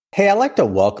Hey, I'd like to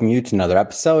welcome you to another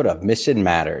episode of Mission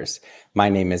Matters. My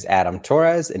name is Adam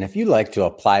Torres, and if you'd like to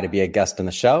apply to be a guest on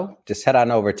the show, just head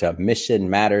on over to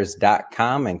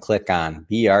missionmatters.com and click on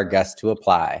Be Our Guest to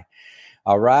apply.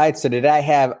 All right, so today I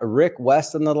have Rick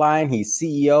West on the line. He's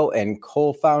CEO and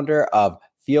co-founder of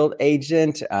Field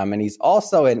Agent, and he's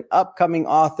also an upcoming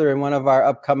author in one of our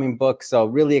upcoming books. So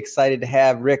really excited to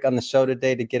have Rick on the show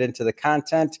today to get into the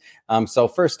content. So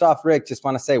first off, Rick, just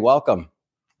want to say welcome.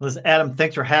 Listen, Adam,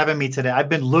 thanks for having me today. I've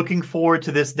been looking forward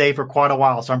to this day for quite a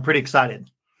while, so I'm pretty excited.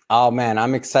 Oh, man,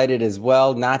 I'm excited as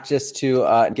well, not just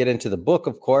to get into the book,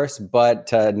 of course, but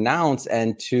to announce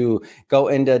and to go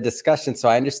into discussion. So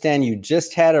I understand you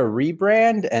just had a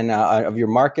rebrand of your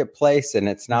marketplace, and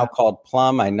it's now called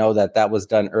Plum. I know that was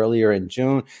done earlier in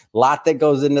June. A lot that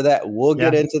goes into that. We'll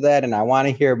get into that, and I want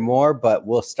to hear more, but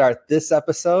we'll start this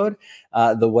episode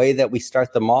the way that we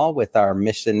start them all with our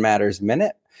Mission Matters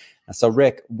Minute. So,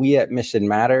 Rick, we at Mission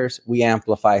Matters, we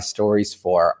amplify stories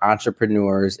for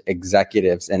entrepreneurs,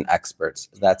 executives, and experts.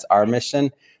 That's our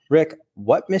mission. Rick,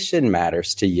 what mission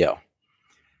matters to you?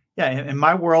 Yeah, in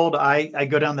my world, I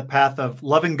go down the path of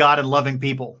loving God and loving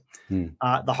people.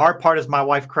 The hard part is my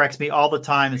wife corrects me all the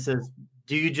time and says,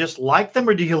 do you just like them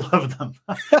or do you love them?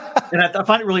 And I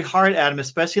find it really hard, Adam,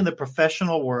 especially in the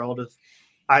professional world.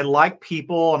 I like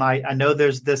people, and I know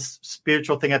there's this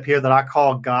spiritual thing up here that I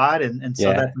call God, and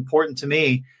so that's important to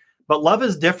me. But love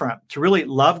is different. To really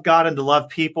love God and to love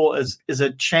people is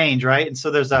a change, right? And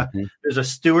so there's a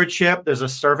stewardship, there's a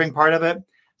serving part of it.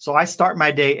 So I start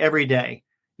my day every day,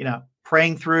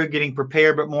 praying through, getting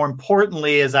prepared. But more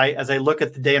importantly, as I look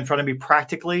at the day in front of me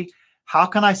practically, how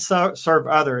can I serve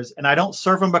others? And I don't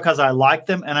serve them because I like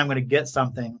them and I'm going to get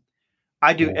something.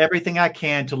 I do everything I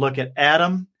can to look at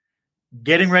Adam,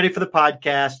 getting ready for the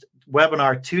podcast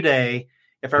webinar today.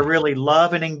 If I really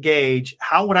love and engage,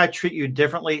 how would I treat you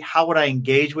differently? How would I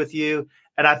engage with you?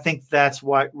 And I think that's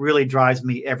what really drives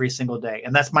me every single day.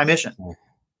 And that's my mission.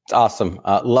 It's awesome.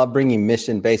 Love bringing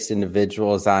mission-based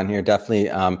individuals on here. Definitely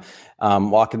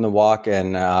walking the walk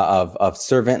and of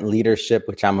servant leadership,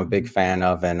 which I'm a big fan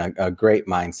of, and a great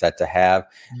mindset to have.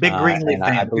 Big Greenleaf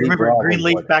fan. Remember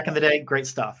Greenleaf back in the day? Great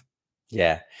stuff.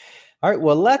 Yeah. All right.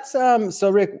 Well, let's. So,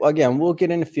 Rick, again, we'll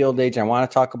get into Field Agent. I want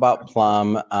to talk about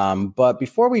Plum. But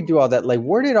before we do all that,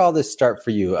 where did all this start for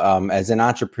you as an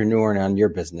entrepreneur and on your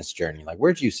business journey?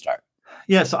 Where'd you start?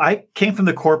 Yeah. So I came from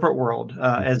the corporate world,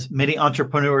 as many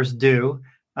entrepreneurs do.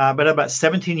 But about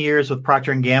 17 years with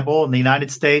Procter & Gamble in the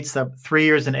United States, 3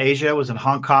 years in Asia, was in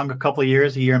Hong Kong a couple of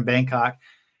years, a year in Bangkok.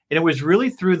 And it was really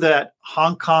through that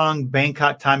Hong Kong,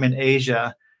 Bangkok time in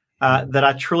Asia that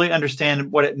I truly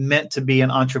understand what it meant to be an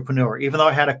entrepreneur. Even though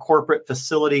I had a corporate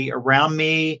facility around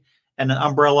me and an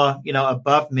umbrella,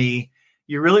 above me,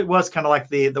 you really was kind of like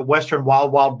the Western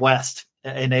wild, wild West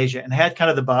in Asia, and had kind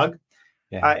of the bug.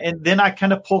 Yeah. And then I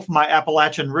kind of pulled from my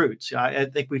Appalachian roots. I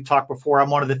think we've talked before.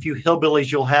 I'm one of the few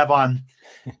hillbillies you'll have on,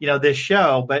 this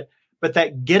show, but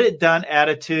that get it done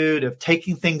attitude of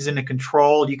taking things into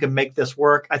control, you can make this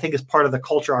work, I think is part of the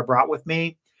culture I brought with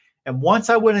me. And once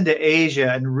I went into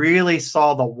Asia and really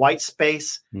saw the white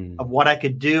space of what I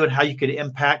could do and how you could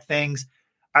impact things,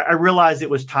 I realized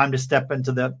it was time to step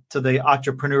into the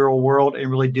entrepreneurial world and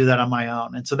really do that on my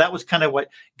own. And so that was kind of what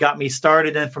got me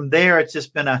started. And from there, it's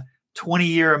just been a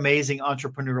 20-year amazing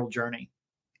entrepreneurial journey.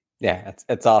 Yeah,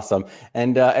 it's awesome.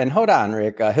 And hold on,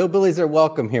 Rick. Hillbillies are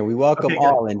welcome here. We welcome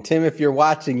all. And Tim, if you're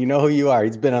watching, you know who you are.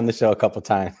 He's been on the show a couple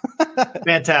times.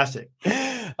 Fantastic.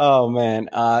 Oh, man.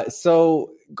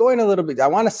 So going a little bit, I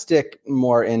want to stick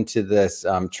more into this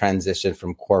transition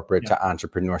from corporate to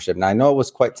entrepreneurship. Now, I know it was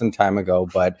quite some time ago,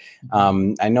 but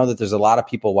I know that there's a lot of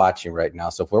people watching right now.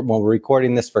 So when we're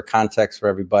recording this for context for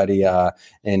everybody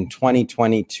in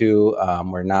 2022,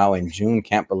 we're now in June,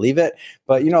 can't believe it.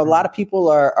 But, a lot of people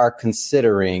are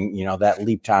considering, that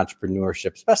leap to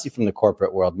entrepreneurship, especially from the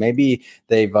corporate world. Maybe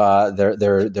they've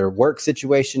their work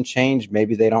situation changed.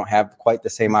 Maybe they don't have quite the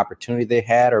same opportunity they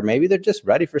had, or maybe they're just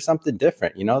ready for something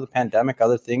different. The pandemic,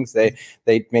 other things, they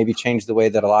maybe change the way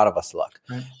that a lot of us look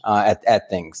at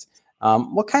things.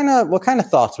 What kind of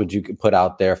thoughts would you put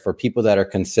out there for people that are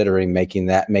considering making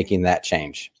that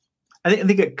change? I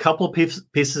think a couple of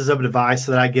pieces of advice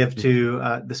that I give to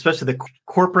especially the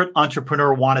corporate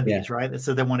entrepreneur wannabes, right?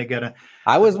 So they want to get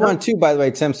I was one too, by the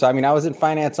way, Tim. So I was in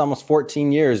finance almost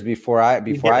 14 years before I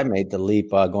made the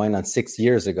leap, going on 6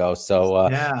 years ago. So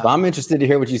I'm interested to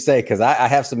hear what you say, because I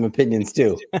have some opinions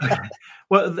too.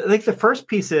 Well, I think the first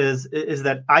piece is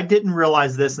that I didn't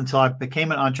realize this until I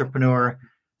became an entrepreneur,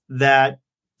 that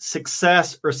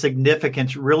success or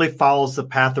significance really follows the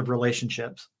path of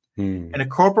relationships. In a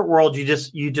corporate world, you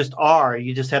just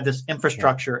have this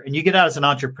infrastructure, and you get out as an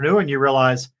entrepreneur and you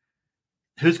realize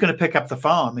who's going to pick up the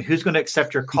phone, who's going to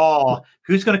accept your call,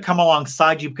 who's going to come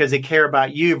alongside you because they care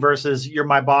about you versus you're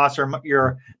my boss or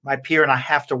you're my peer and I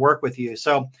have to work with you.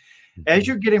 So as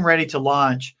you're getting ready to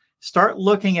launch, start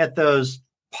looking at those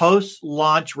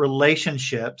post-launch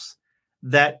relationships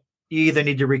that you either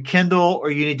need to rekindle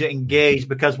or you need to engage,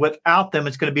 because without them,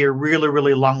 it's going to be a really,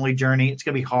 really lonely journey. It's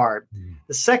going to be hard.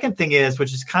 The second thing is,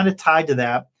 which is kind of tied to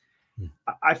that,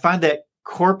 I find that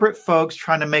corporate folks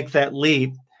trying to make that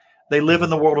leap, they live in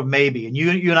the world of maybe. And you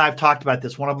and I have talked about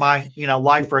this. One of my,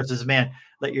 life verses, man,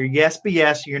 let your yes be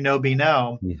yes, your no be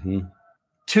no.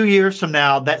 2 years from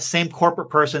now, that same corporate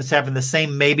person is having the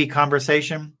same maybe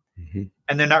conversation,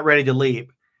 and they're not ready to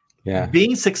leap. Yeah.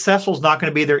 Being successful is not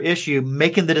going to be their issue.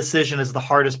 Making the decision is the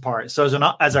hardest part.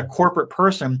 So as a corporate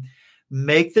person,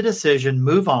 make the decision,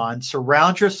 move on,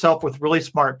 surround yourself with really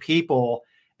smart people,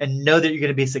 and know that you're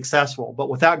going to be successful. But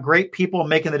without great people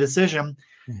making the decision,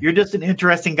 you're just an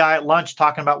interesting guy at lunch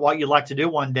talking about what you'd like to do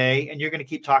one day, and you're going to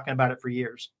keep talking about it for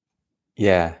years.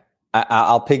 Yeah.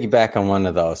 I'll piggyback on one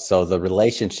of those. So the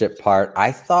relationship part,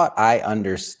 I thought I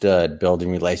understood building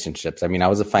relationships. I mean, I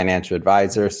was a financial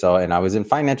advisor, and I was in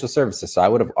financial services. So I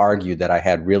would have argued that I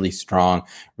had really strong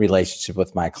relationship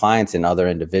with my clients and other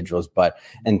individuals. But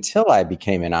until I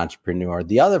became an entrepreneur,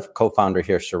 the other co-founder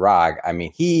here, Chirag, I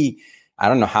mean, I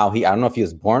don't know if he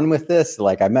was born with this.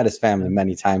 Like, I met his family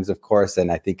many times, of course,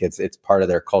 and I think it's part of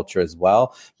their culture as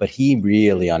well. But he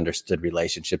really understood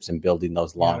relationships and building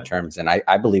those long terms. And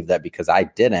I believe that because I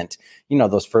didn't,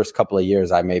 those first couple of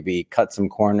years, I maybe cut some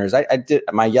corners. I did.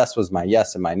 My yes was my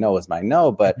yes and my no was my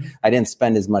no, but I didn't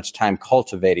spend as much time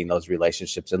cultivating those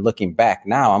relationships. And looking back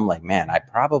now, I'm like, man, I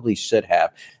probably should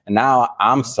have. And now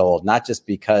I'm sold, not just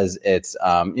because it's,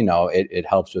 it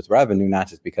helps with revenue, not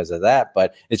just because of that,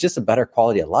 but it's just a better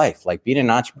quality of life. Like, being an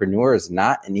entrepreneur is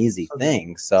not an easy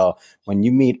thing. So when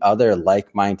you meet other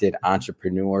like-minded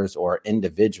entrepreneurs or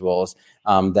individuals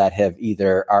that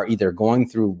are either going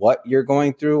through what you're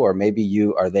going through, or maybe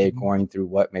they going through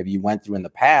what maybe you went through in the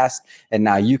past, and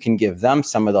now you can give them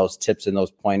some of those tips and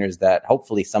those pointers that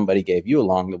hopefully somebody gave you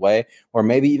along the way, or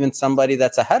maybe even somebody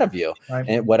that's ahead of you,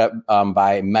 and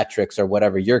by metrics or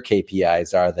whatever your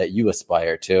KPIs are that you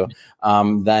aspire to.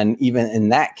 Then even in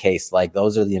that case, like,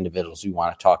 those are the individuals you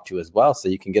want to talk to as well, so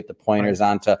you can get the pointers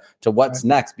on to what's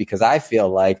next. Because I feel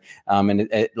like,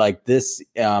 this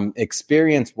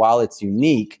experience, while it's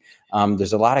unique,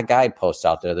 there's a lot of guideposts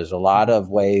out there. There's a lot of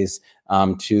ways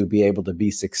to be able to be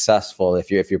successful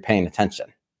if you're paying attention.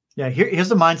 Yeah, here's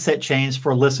the mindset change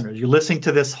for listeners. You're listening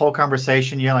to this whole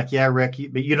conversation. You're like, yeah, Rick,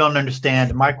 but you don't understand.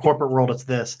 In my corporate world, it's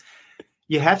this.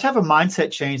 You have to have a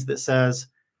mindset change that says,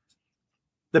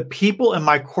 the people in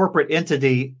my corporate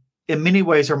entity in many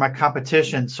ways are my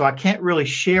competition. So I can't really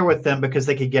share with them because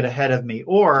they could get ahead of me.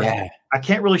 Or I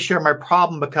can't really share my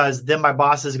problem because then my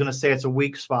boss is going to say it's a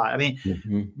weak spot. I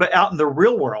mean, but out in the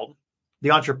real world, the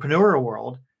entrepreneurial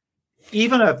world,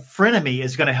 even a frenemy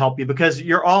is going to help you, because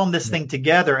you're all in this thing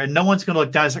together, and no one's going to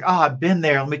look down. It's like, oh, I've been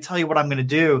there. Let me tell you what I'm going to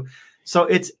do. So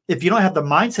if you don't have the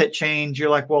mindset change, you're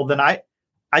like, well, then I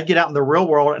get out in the real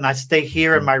world and I stay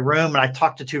here in my room and I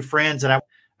talk to two friends, and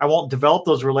I won't develop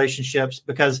those relationships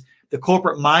because the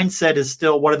corporate mindset is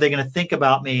still, what are they going to think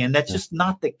about me? And that's just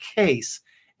not the case.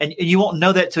 And you won't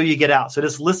know that till you get out. So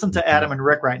just listen to Adam and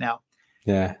Rick right now.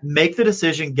 Yeah. Make the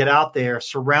decision, get out there,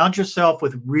 surround yourself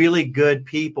with really good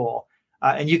people,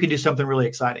 and you can do something really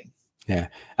exciting. Yeah.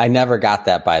 I never got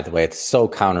that, by the way. It's so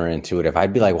counterintuitive.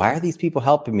 I'd be like, why are these people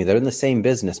helping me? They're in the same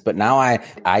business. But now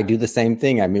I do the same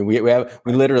thing. I mean, we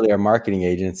literally are a marketing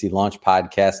agency, launch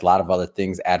podcasts, a lot of other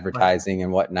things, advertising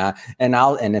and whatnot.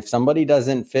 And if somebody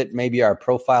doesn't fit maybe our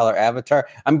profile or avatar,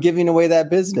 I'm giving away that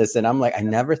business. And I'm like, I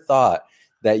never thought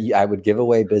that I would give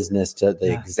away business to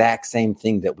the exact same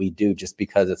thing that we do just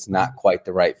because it's not quite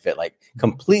the right fit. Like,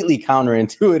 completely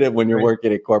counterintuitive when you're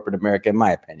working at corporate America, in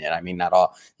my opinion. I mean, not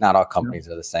all companies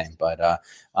are the same, but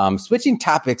switching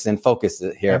topics and focus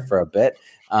here for a bit.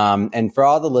 And for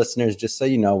all the listeners, just so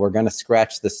you know, we're going to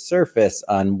scratch the surface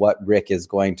on what Rick is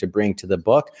going to bring to the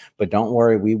book. But don't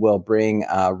worry, we will bring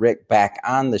Rick back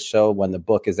on the show when the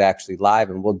book is actually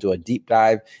live, and we'll do a deep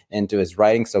dive into his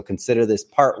writing. So consider this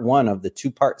part one of the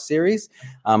two-part series.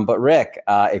 But Rick,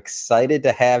 excited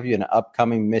to have you in an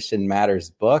upcoming Mission Matters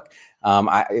book.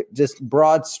 Just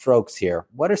broad strokes here.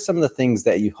 What are some of the things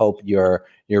that you hope your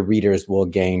readers will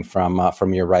gain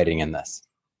from your writing in this?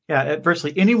 Yeah,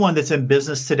 virtually anyone that's in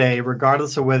business today,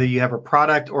 regardless of whether you have a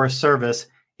product or a service,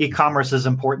 e-commerce is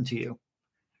important to you.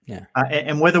 Yeah.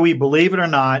 And whether we believe it or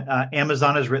not,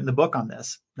 Amazon has written the book on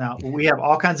this. Now, we have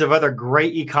all kinds of other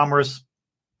great e-commerce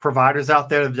providers out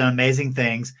there that have done amazing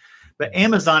things, but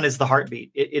Amazon is the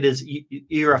heartbeat. It is,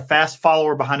 you're a fast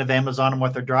follower behind of Amazon and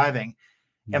what they're driving.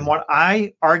 And what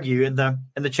I argue in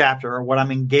the chapter, or what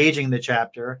I'm engaging in the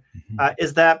chapter,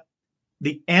 is that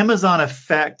the Amazon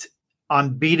effect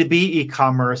on B2B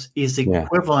e-commerce is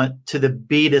equivalent to the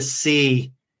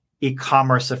B2C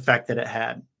e-commerce effect that it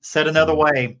had. Said another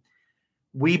way,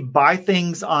 we buy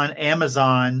things on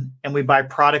Amazon and we buy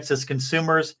products as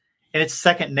consumers, and it's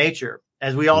second nature.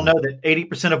 As we all know that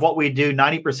 80% of what we do,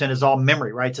 90% is all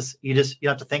memory, right? You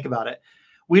have to think about it.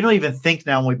 We don't even think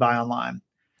now when we buy online.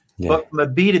 Yeah. But from a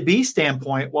B2B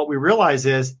standpoint, what we realize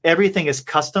is everything is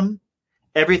custom,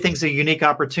 everything's a unique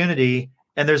opportunity,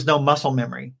 and there's no muscle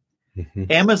memory.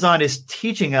 Amazon is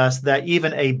teaching us that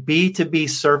even a B2B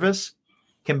service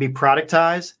can be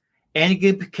productized and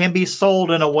it can be sold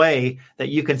in a way that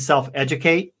you can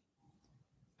self-educate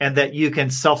and that you can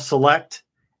self-select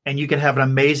and you can have an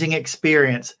amazing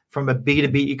experience from a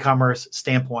B2B e-commerce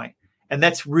standpoint. And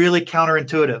that's really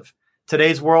counterintuitive.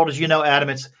 Today's world, as you know, Adam,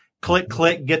 it's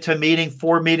click, get to a meeting,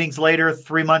 4 meetings later,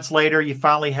 3 months later, you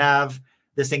finally have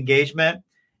this engagement.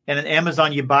 And in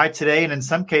Amazon, you buy today, and in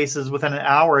some cases, within an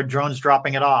hour, a drone's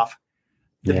dropping it off.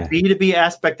 The B2B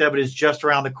aspect of it is just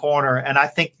around the corner. And I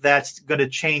think that's going to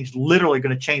change, literally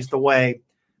going to change the way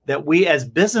that we as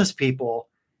business people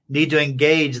need to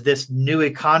engage this new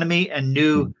economy and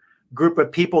new group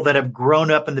of people that have grown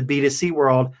up in the B2C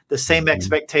world. The same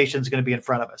expectation is going to be in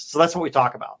front of us. So that's what we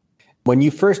talk about. When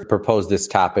you first proposed this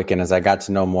topic, and as I got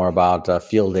to know more about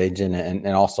Field Agent and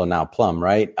also now Plum,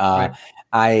 right?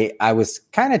 I was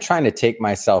kind of trying to take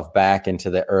myself back into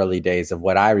the early days of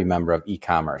what I remember of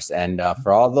e-commerce. And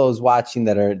for all those watching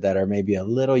that are maybe a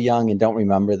little young and don't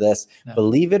remember this,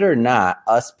 believe it or not,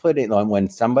 us putting on when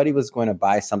somebody was going to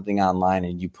buy something online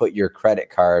and you put your credit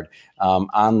card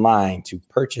online to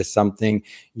purchase something,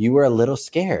 you were a little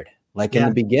scared. Like in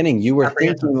the beginning, you were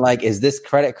thinking like, is this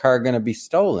credit card going to be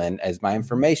stolen as my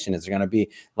information? Is there going to be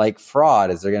like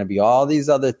fraud? Is there going to be all these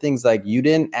other things? Like you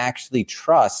didn't actually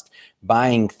trust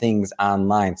buying things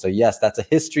online. So yes, that's a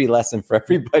history lesson for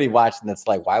everybody watching. That's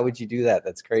like, why would you do that?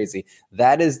 That's crazy.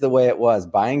 That is the way it was.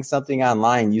 Buying something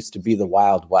online used to be the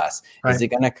Wild West. Right. Is it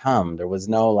going to come? There was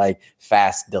no like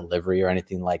fast delivery or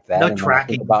anything like that. No and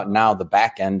tracking. Think about now the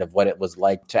back end of what it was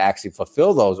like to actually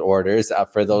fulfill those orders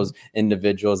for those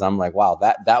individuals. I'm like, wow,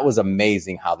 that was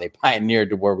amazing how they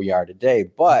pioneered to where we are today.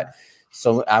 But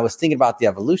so I was thinking about the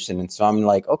evolution. And so I'm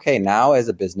like, okay, now as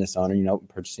a business owner,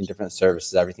 purchasing different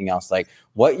services, everything else, like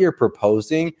what you're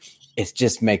proposing, it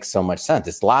just makes so much sense.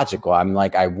 It's logical. I'm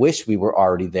like, I wish we were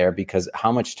already there because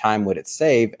how much time would it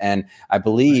save? And I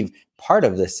believe part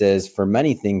of this is for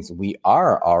many things we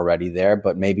are already there,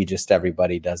 but maybe just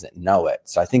everybody doesn't know it.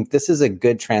 So I think this is a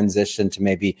good transition to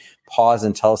maybe pause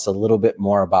and tell us a little bit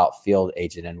more about Field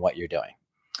Agent and what you're doing.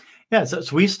 Yeah, so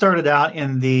we started out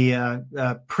in the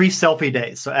pre-selfie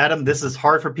days. So Adam, this is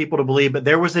hard for people to believe, but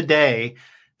there was a day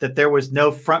that there was no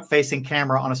front-facing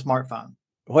camera on a smartphone.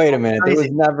 Wait a minute. There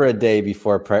was never a day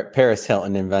before Paris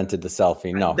Hilton invented the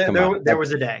selfie. No, there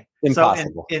was a day.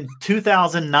 Impossible. So in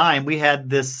 2009, we had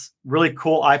this really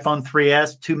cool iPhone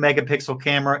 3S, 2 megapixel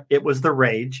camera. It was the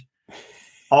rage.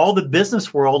 All the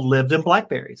business world lived in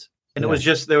BlackBerries. And there was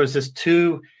just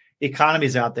two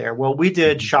economies out there. Well, we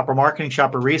did shopper marketing,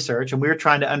 shopper research, and we were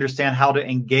trying to understand how to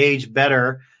engage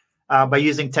better by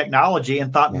using technology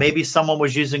and thought maybe someone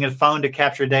was using a phone to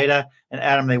capture data, and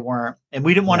Adam, they weren't. And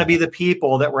we didn't want to be the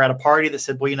people that were at a party that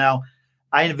said, well,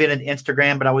 I invented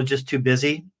Instagram, but I was just too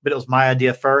busy, but it was my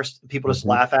idea first. People just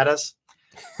laugh at us.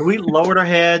 So we lowered our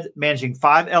head, managing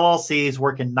 5 LLCs,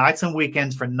 working nights and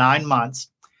weekends for 9 months.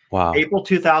 Wow. April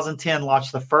 2010,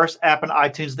 launched the first app in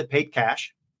iTunes that paid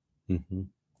cash.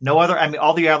 No other,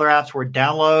 all the other apps were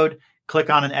download, click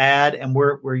on an ad, and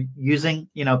we're using,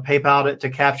 PayPal to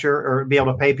capture or be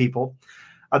able to pay people.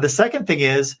 The second thing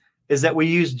is that we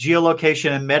use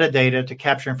geolocation and metadata to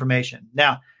capture information.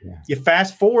 Now, you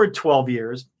fast forward 12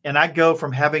 years, and I go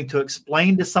from having to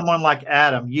explain to someone like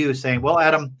Adam, you saying, well,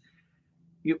 Adam,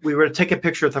 we were to take a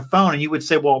picture with a phone, and you would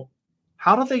say, well,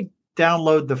 how do they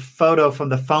download the photo from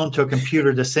the phone to a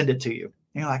computer to send it to you?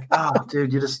 And you're like, oh,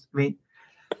 dude,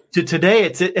 to today,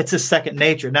 it's a second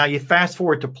nature. Now, you fast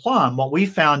forward to Plum, what we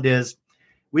found is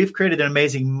we've created an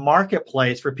amazing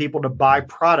marketplace for people to buy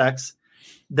products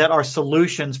that are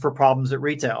solutions for problems at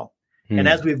retail. And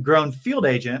as we've grown Field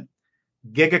Agent,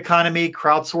 gig economy,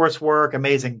 crowdsource work,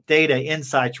 amazing data,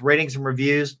 insights, ratings, and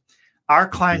reviews, our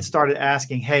clients started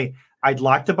asking, hey, I'd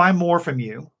like to buy more from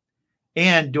you.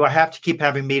 And do I have to keep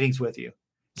having meetings with you?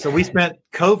 So we spent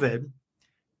COVID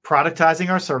productizing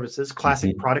our services,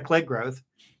 classic product-led growth,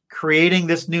 creating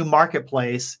this new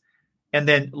marketplace, and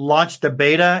then launched the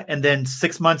beta. And then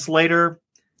 6 months later,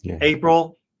 June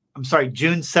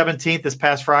 17th, this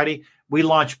past Friday, we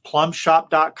launched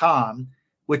plumshop.com,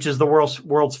 which is the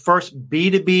world's first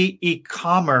B2B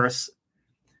e-commerce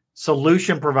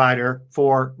solution provider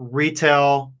for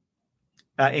retail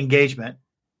engagement.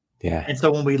 Yeah. And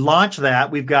so when we launch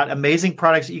that, we've got amazing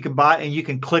products that you can buy and you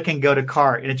can click and go to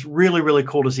cart. And it's really, really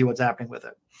cool to see what's happening with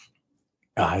it.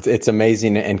 It's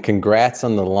amazing. And congrats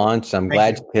on the launch. I'm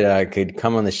glad you could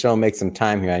come on the show and make some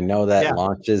time here. I know that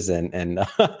launches and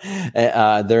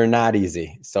they're not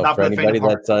easy. So not for anybody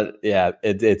that's,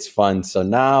 it's fun. So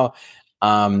now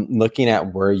looking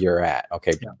at where you're at,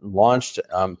 launched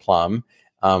Plum.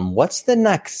 What's the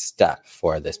next step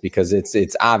for this? Because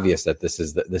it's obvious that this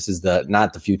is the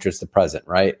not the future, it's the present,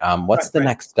 right? What's the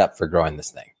next step for growing this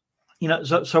thing?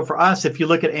 So for us, if you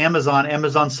look at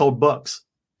Amazon sold books,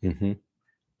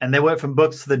 and they went from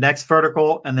books to the next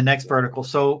vertical and the next vertical.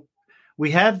 So we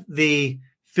have the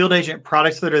field agent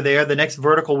products that are there. The next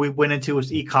vertical we went into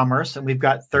was e-commerce, and we've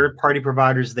got third-party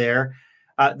providers there.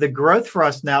 The growth for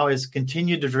us now is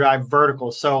continue to drive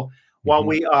verticals. So while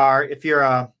we are, if you're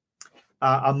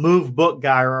a move book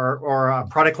guy or a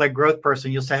product-led growth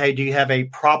person, you'll say, hey, do you have a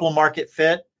problem market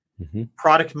fit,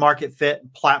 product market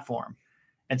fit, platform?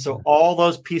 And so all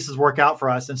those pieces work out for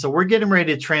us. And so we're getting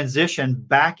ready to transition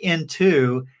back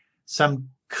into some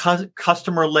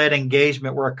customer-led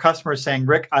engagement where a customer is saying,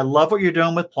 Rick, I love what you're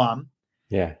doing with Plum.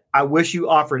 Yeah. I wish you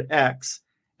offered X.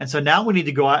 And so now we need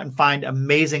to go out and find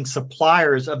amazing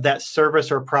suppliers of that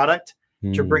service or product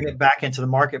to bring it back into the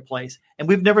marketplace. And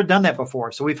we've never done that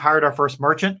before. So we've hired our first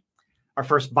merchant, our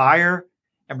first buyer,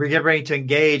 and we're getting ready to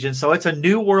engage. And so it's a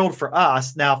new world for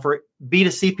us. Now for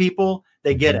B2C people,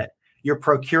 they get it. You're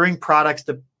procuring products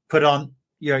to put on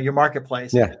your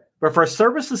marketplace. Yeah. But for a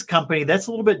services company, that's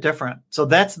a little bit different. So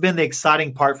that's been the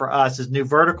exciting part for us is new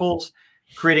verticals,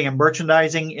 creating a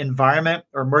merchandising environment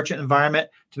or merchant environment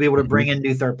to be able to bring in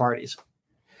new third parties.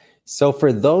 So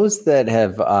for those that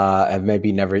have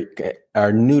maybe never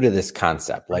are new to this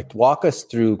concept, like walk us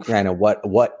through kind of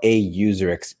what a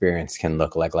user experience can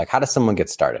look like. Like how does someone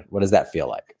get started? What does that feel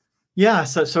like? Yeah.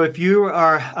 So if you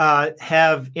are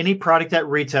have any product at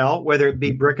retail, whether it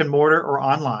be brick and mortar or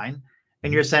online,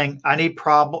 and you're saying, I need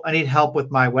help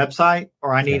with my website,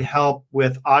 or I need help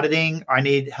with auditing, or I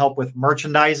need help with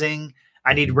merchandising,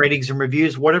 I need ratings and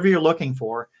reviews, whatever you're looking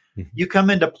for, you come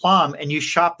into Plum and you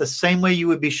shop the same way you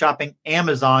would be shopping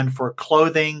Amazon for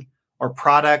clothing or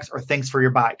products or things for your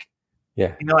bike.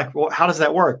 Yeah. And you're like, well, how does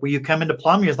that work? Well, you come into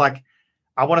Plum, you're like,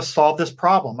 I want to solve this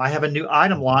problem. I have a new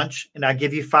item launch and I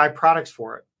give you 5 products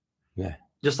for it. Yeah.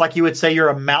 Just like you would say you're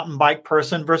a mountain bike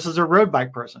person versus a road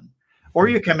bike person. Or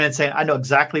you come in and say, I know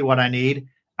exactly what I need.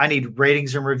 I need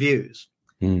ratings and reviews.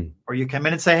 Or you come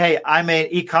in and say, hey, I'm an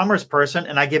e-commerce person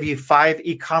and I give you 5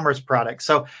 e-commerce products.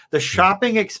 So the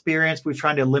shopping experience, we're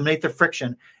trying to eliminate the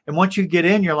friction. And once you get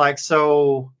in, you're like,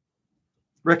 so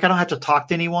Rick, I don't have to talk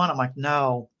to anyone. I'm like,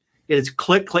 no, it is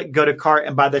click, go to cart.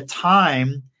 And by the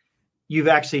time you've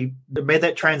actually made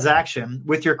that transaction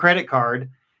with your credit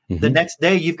card, the next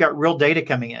day you've got real data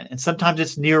coming in. And sometimes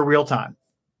it's near real time.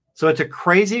 So it's a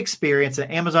crazy experience,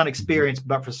 an Amazon experience,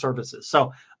 but for services.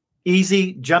 So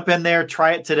easy, jump in there,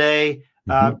 try it today.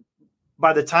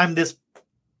 By the time this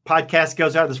podcast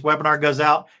goes out, this webinar goes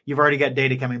out, you've already got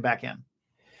data coming back in.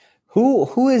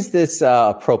 Who is this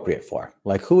appropriate for?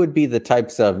 Like, who would be the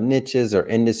types of niches or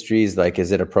industries? Like,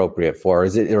 is it appropriate for? Or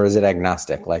is it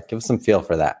agnostic? Like, give us some feel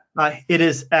for that. It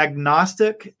is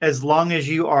agnostic as long as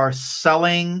you are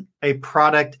selling a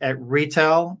product at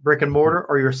retail, brick and mortar,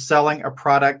 or you're selling a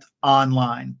product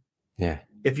online. Yeah.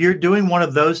 If you're doing one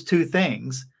of those two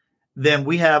things, then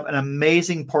we have an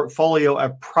amazing portfolio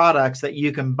of products that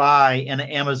you can buy in an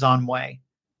Amazon way.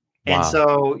 Wow. And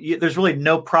so there's really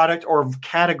no product or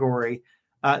category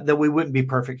that we wouldn't be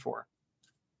perfect for.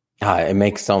 It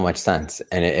makes so much sense.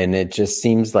 And it just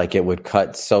seems like it would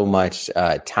cut so much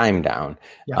time down.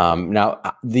 Yeah. Now,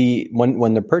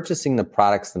 when they're purchasing the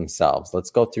products themselves,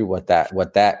 let's go through what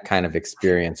that kind of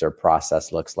experience or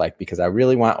process looks like, because I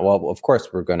really well, of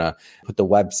course, we're going to put the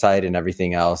website and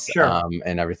everything else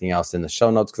and everything else in the show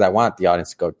notes, because I want the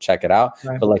audience to go check it out.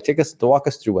 Right. But walk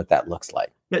us through what that looks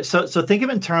like. Yeah, so think of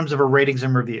it in terms of a ratings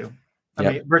and review. I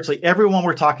mean, virtually everyone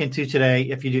we're talking to today,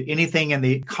 if you do anything in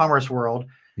the commerce world,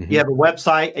 you have a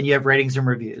website and you have ratings and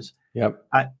reviews. Yep.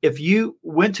 If you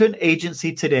went to an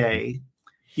agency today,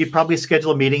 you'd probably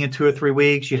schedule a meeting in 2 or 3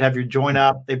 weeks. You'd have your join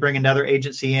up. They bring another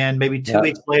agency in. Maybe 2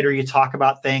 weeks later, you talk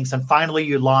about things. And finally,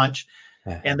 you launch.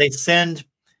 And they send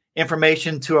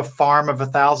information to a farm of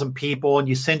 1,000 people and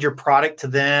you send your product to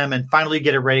them and finally you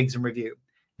get a ratings and review.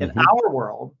 In our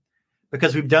world,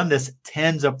 because we've done this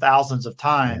tens of thousands of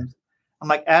times, I'm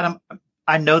like, Adam,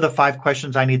 I know the 5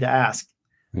 questions I need to ask.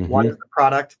 What is the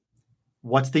product?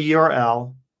 What's the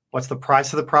URL? What's the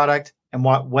price of the product? And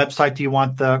what website do you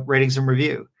want the ratings and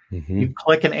review? You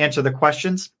click and answer the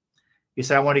questions. You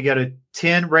say, I want to get a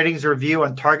 10 ratings review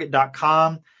on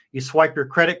target.com. You swipe your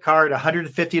credit card,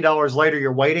 $150 later,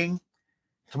 you're waiting.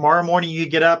 Tomorrow morning, you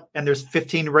get up and there's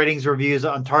 15 ratings reviews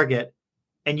on Target.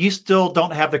 And you still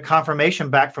don't have the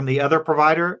confirmation back from the other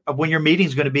provider of when your meeting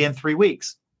is going to be in 3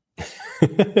 weeks.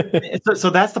 so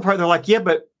that's the part they're like, yeah,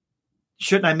 but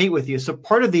shouldn't I meet with you? So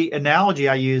part of the analogy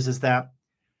I use is that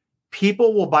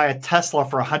people will buy a Tesla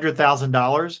for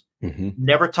 $100,000,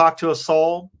 never talk to a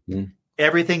soul.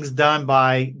 Everything's done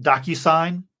by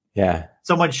DocuSign. Yeah.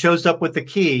 Someone shows up with the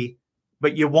key,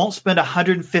 but you won't spend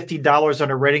 $150 on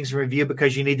a ratings review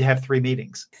because you need to have 3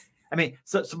 meetings. I mean,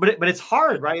 but it's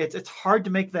hard, right? It's hard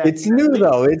to make that. It's new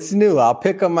though. It's new. I'll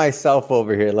pick on myself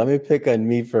over here. Let me pick on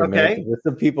me for a minute. With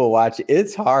the people watching,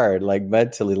 it's hard, like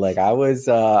mentally. Like I was,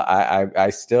 I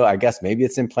still, I guess maybe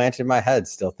it's implanted in my head.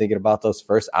 Still thinking about those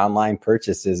first online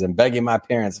purchases and begging my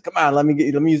parents, "Come on, let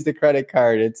me use the credit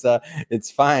card. It's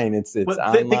fine. It's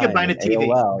online." Think of buying a TV.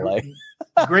 AOL, like.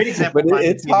 Great example. But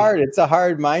it's hard. It's a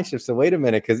hard mind shift. So wait a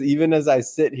minute, because even as I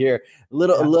sit here, a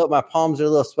little, my palms are a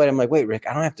little sweaty. I'm like, wait, Rick,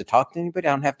 I don't have to talk to anybody.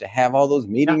 I don't have to have all those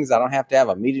meetings. I don't have to have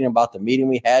a meeting about the meeting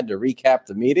we had to recap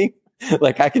the meeting.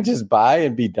 Like I can just buy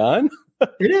and be done.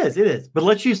 It is. But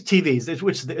let's use TVs,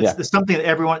 which is something that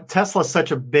everyone. Tesla is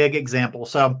such a big example.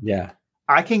 So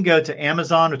I can go to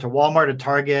Amazon or to Walmart or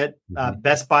Target,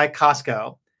 Best Buy,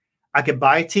 Costco. I could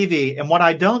buy a TV, and what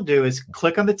I don't do is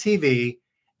click on the TV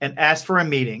and ask for a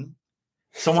meeting.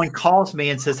 Someone calls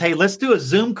me and says, hey, let's do a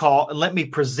Zoom call and let me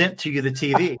present to you the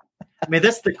TV. I mean,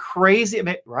 that's the crazy,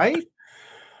 right?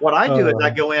 What I do is I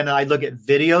go in and I look at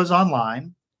videos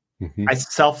online. I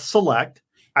self-select.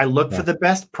 I look for the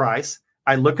best price.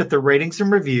 I look at the ratings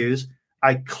and reviews.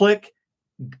 I click,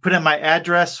 put in my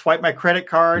address, swipe my credit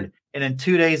card, and in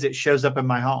 2 days, it shows up in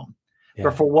my home.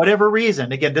 But for whatever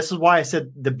reason, again, this is why I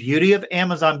said the beauty of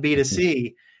Amazon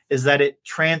B2C is that it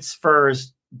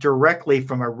transfers directly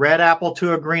from a red apple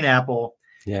to a green apple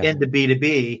into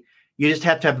B2B. You just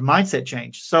have to have a mindset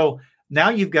change. So now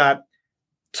you've got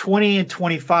 20 and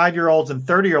 25-year-olds and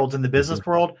 30-year-olds in the business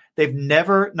world. They've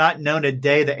never not known a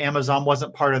day that Amazon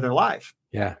wasn't part of their life.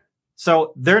 Yeah.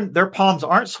 So their palms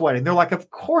aren't sweating. They're like, of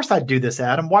course I'd do this,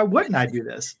 Adam. Why wouldn't I do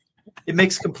this? It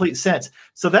makes complete sense.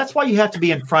 So that's why you have to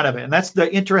be in front of it. And that's the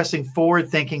interesting forward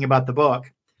thinking about the book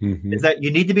is that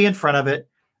you need to be in front of it.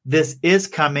 This is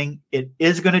coming. It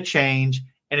is going to change.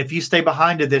 And if you stay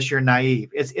behind to this, you're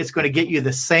naive. It's going to get you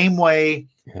the same way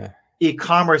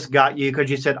e-commerce got you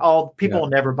because you said, oh, people will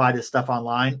never buy this stuff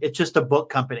online. It's just a book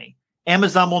company.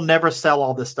 Amazon will never sell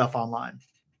all this stuff online.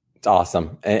 It's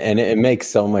awesome. And it makes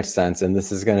so much sense. And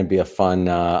this is going to be a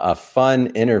fun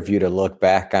interview to look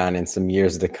back on in some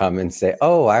years to come and say,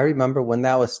 oh, I remember when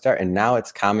that was starting. Now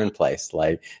it's commonplace.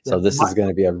 So this is going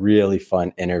to be a really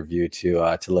fun interview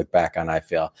to look back on, I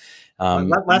feel.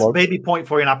 Last baby point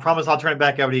for you, and I promise I'll turn it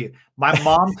back over to you. My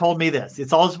mom told me this.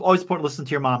 It's always important to listen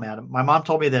to your mom, Adam. My mom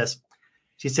told me this.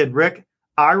 She said, Rick,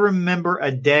 I remember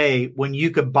a day when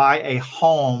you could buy a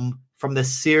home from the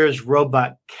Sears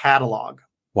Roebuck catalog.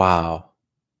 Wow.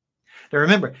 Now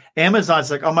remember,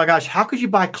 Amazon's like, oh my gosh, how could you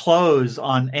buy clothes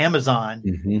on Amazon?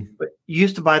 But you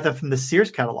used to buy them from the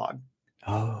Sears catalog.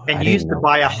 Oh, and you used to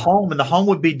buy a home, and the home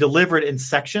would be delivered in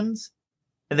sections,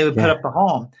 and they would put up the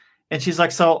home. And she's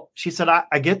like, so she said,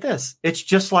 I get this. It's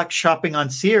just like shopping on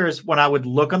Sears when I would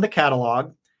look on the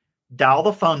catalog, dial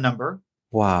the phone number,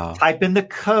 type in the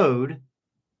code,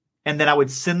 and then I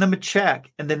would send them a check,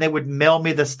 and then they would mail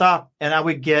me the stuff, and I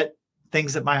would get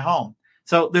things at my home.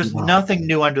 So there's nothing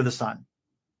new under the sun.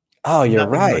 Oh, you're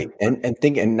right. And I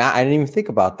didn't even think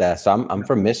about that. So I'm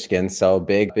from Michigan, so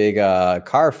big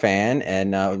car fan.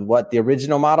 And the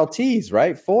original Model Ts,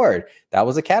 right? Ford. That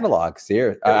was a catalog.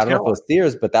 Sears. I don't know if it was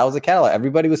Sears, but that was a catalog.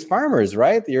 Everybody was farmers,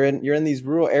 right? You're in these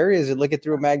rural areas. You're looking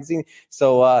through a magazine.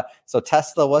 So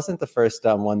Tesla wasn't the first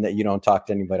one that you don't talk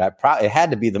to anybody. It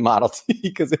had to be the Model T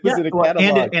because it was in a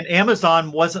catalog. And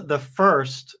Amazon wasn't the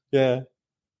first.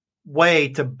 Way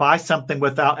to buy something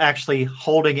without actually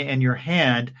holding it in your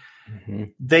hand.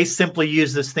 They simply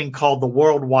use this thing called the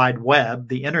World Wide Web,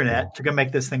 the internet, to go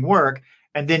make this thing work.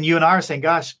 And then you and I are saying,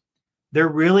 gosh, there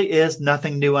really is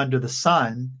nothing new under the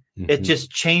sun. It just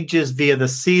changes via the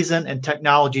season and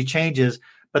technology changes,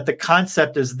 but the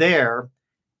concept is there.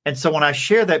 And so when I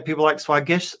share that, people are like, so I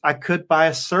guess I could buy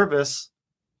a service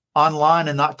online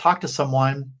and not talk to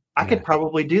someone, I could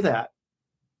probably do that.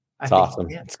 It's awesome.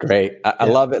 It's great. I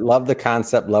love it. Love the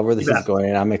concept. Love where this is going.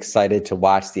 And I'm excited to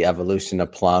watch the evolution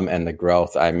of Plum and the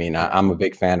growth. I mean, I'm a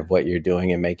big fan of what you're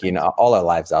doing and making all our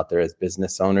lives out there as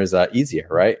business owners easier,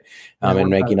 right? And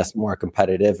making us more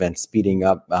competitive and speeding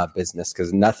up business,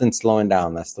 because nothing's slowing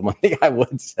down. That's the one thing I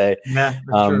would say. Yeah,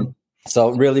 true. So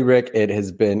really, Rick, it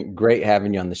has been great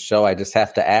having you on the show. I just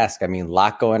have to ask, I mean, a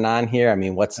lot going on here. I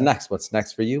mean, what's next? What's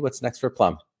next for you? What's next for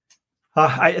Plum?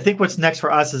 I think what's next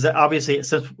for us is that obviously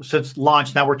since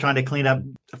launch, now we're trying to clean up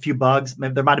a few bugs.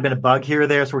 Maybe there might have been a bug here or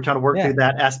there, so we're trying to work through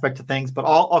that aspect of things. But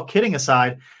all kidding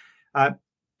aside,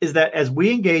 is that as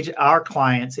we engage our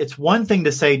clients, it's one thing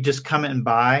to say just come in and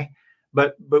buy,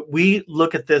 but we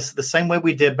look at this the same way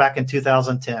we did back in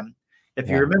 2010. If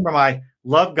you remember my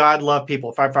love God, love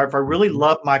people, if I really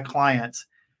love my clients,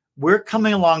 we're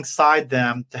coming alongside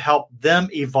them to help them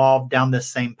evolve down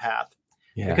this same path.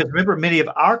 Yeah. Because remember, many of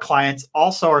our clients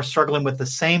also are struggling with the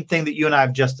same thing that you and I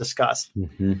have just discussed.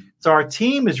 Mm-hmm. So our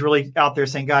team is really out there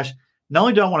saying, gosh, not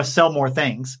only do I want to sell more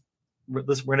things,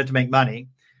 we're in it to make money,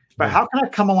 but how can I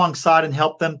come alongside and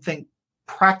help them think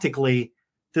practically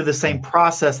through the same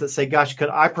process that say, gosh, could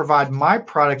I provide my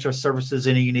products or services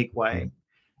in a unique way?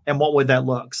 And what would that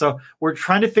look? So we're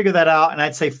trying to figure that out. And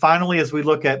I'd say finally, as we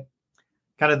look at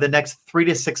kind of the next 3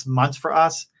 to 6 months for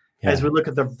us, as we look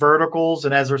at the verticals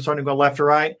and as we're starting to go left to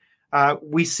right,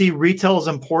 we see retail is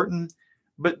important,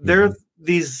 but there are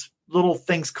these little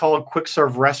things called quick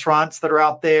serve restaurants that are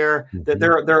out there. That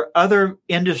there are other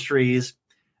industries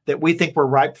that we think we're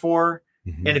ripe for.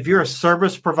 And if you're a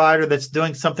service provider that's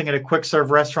doing something at a quick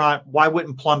serve restaurant, why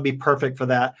wouldn't Plum be perfect for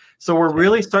that? So we're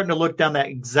really starting to look down that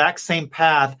exact same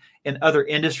path in other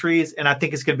industries. And I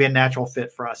think it's going to be a natural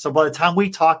fit for us. So by the time we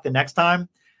talk the next time,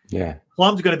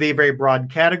 Plum's going to be very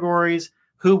broad categories.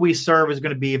 Who we serve is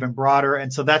going to be even broader.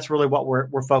 And so that's really what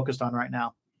we're focused on right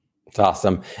now. It's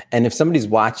awesome. And if somebody's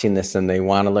watching this and they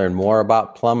want to learn more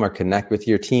about Plum or connect with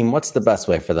your team, what's the best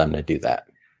way for them to do that?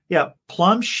 Yeah,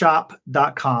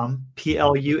 plumshop.com,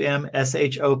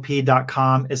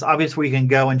 plumshop.com is obviously where you can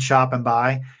go and shop and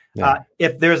buy.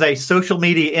 If there's a social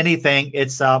media anything,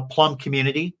 it's Plum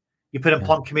Community. You put in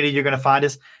Plum Community, you're going to find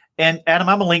us. And Adam,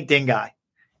 I'm a LinkedIn guy.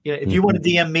 You know, if you want to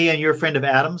DM me and you're a friend of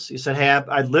Adam's, you said, hey,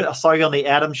 I saw you on the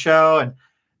Adam show, and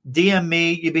DM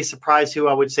me, you'd be surprised who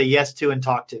I would say yes to and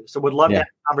talk to. So would love to have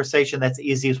a conversation. That's the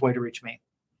easiest way to reach me.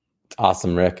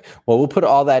 Awesome, Rick. Well, we'll put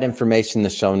all that information in the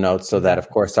show notes so that, of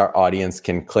course, our audience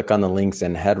can click on the links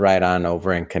and head right on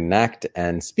over and connect.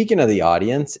 And speaking of the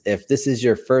audience, if this is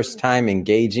your first time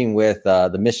engaging with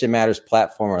the Mission Matters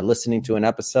platform or listening to an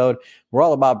episode, we're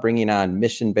all about bringing on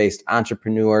mission-based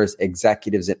entrepreneurs,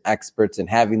 executives, and experts and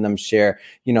having them share,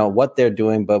 what they're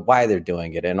doing, but why they're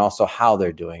doing it and also how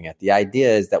they're doing it. The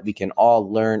idea is that we can all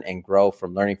learn and grow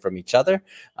from learning from each other.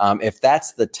 If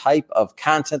that's the type of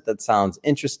content that sounds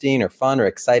interesting or fun or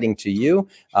exciting to you,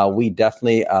 we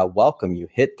definitely welcome you.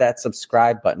 Hit that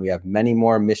subscribe button. We have many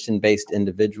more mission-based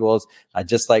individuals,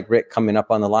 just like Rick, coming up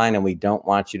on the line, and we don't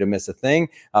want you to miss a thing.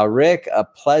 Rick, a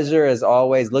pleasure as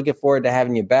always. Looking forward to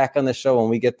having you back on the show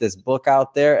when we get this book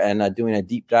out there and doing a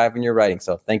deep dive in your writing.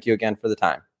 So thank you again for the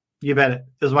time. You bet. It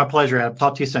was my pleasure, Adam.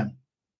 Talk to you soon.